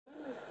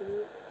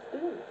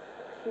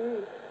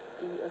to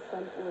the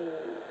assembly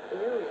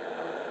area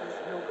of this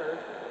yogurt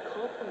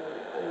company.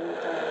 And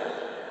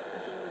I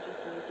think we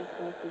just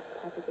discussed this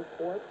topic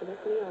before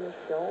previously on the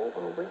show,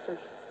 on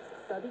research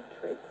study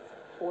trip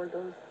for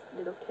those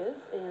little kids,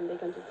 and they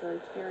can just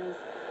experience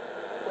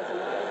what's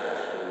alive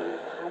to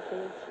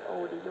package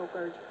all the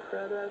yogurt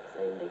products,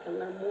 and they can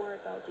learn more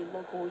about the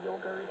local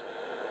yogurt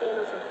and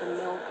also the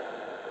milk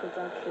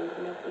production,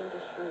 the milk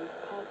industry,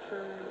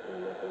 culture,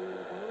 and I think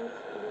that's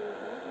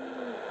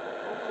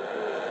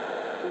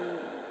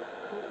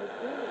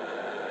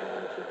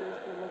to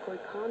boost the local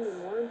economy.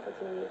 More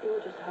importantly, it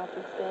will just help to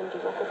expand the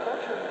local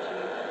culture to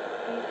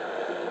feed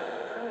up the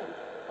pride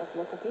of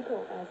local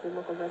people as the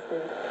local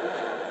residents.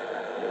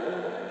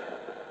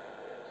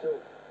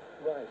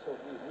 Right, so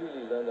we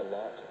really learned a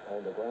lot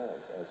on the ground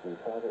as we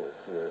traveled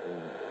here in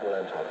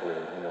Ulaanbaatar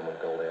in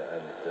Mongolia,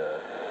 and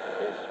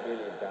it's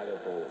really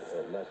valuable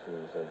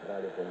lessons and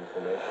valuable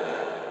information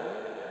we're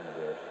learning and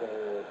we're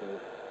sharing with you.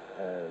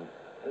 And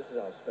this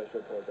is our special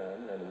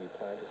program, and we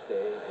plan to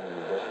stay in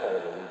this part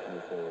of the region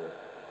for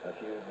a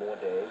few more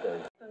days.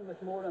 And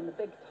with more on the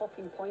big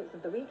talking points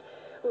of the week,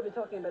 we'll be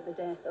talking about the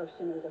death of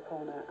Sinead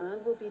O'Connor, and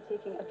we'll be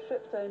taking a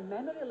trip down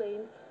memory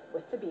lane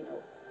with the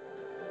Beano.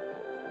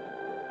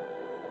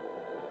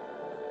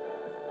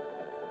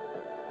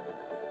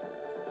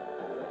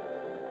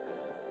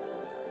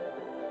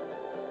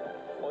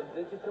 On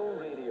digital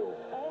radio,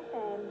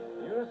 FM,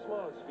 your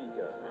smart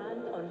speaker,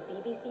 and on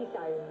BBC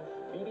Sounds.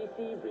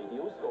 BBC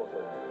Radio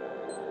Scotland.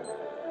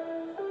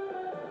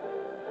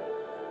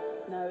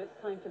 Now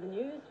it's time for the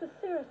news with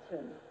Sarah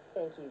Toon.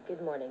 Thank you.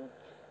 Good morning.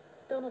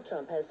 Donald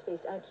Trump has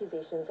faced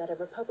accusations at a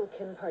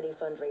Republican Party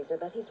fundraiser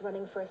that he's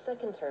running for a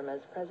second term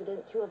as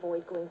president to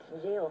avoid going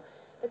to jail.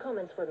 The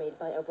comments were made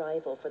by a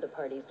rival for the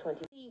party's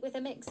 20... With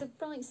a mix of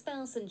bright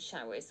spells and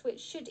showers, which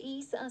should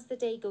ease as the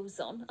day goes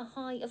on, a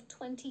high of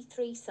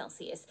 23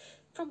 Celsius.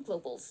 From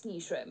Global's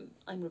newsroom,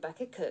 I'm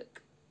Rebecca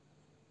Cook.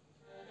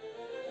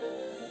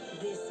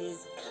 This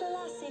is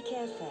Classic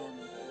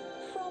FM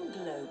from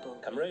Global.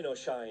 Come rain or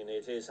shine,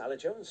 it is Ala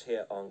Jones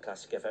here on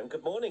Classic FM.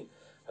 Good morning.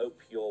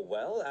 Hope you're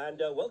well,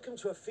 and welcome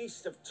to a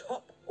feast of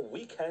top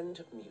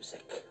weekend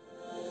music.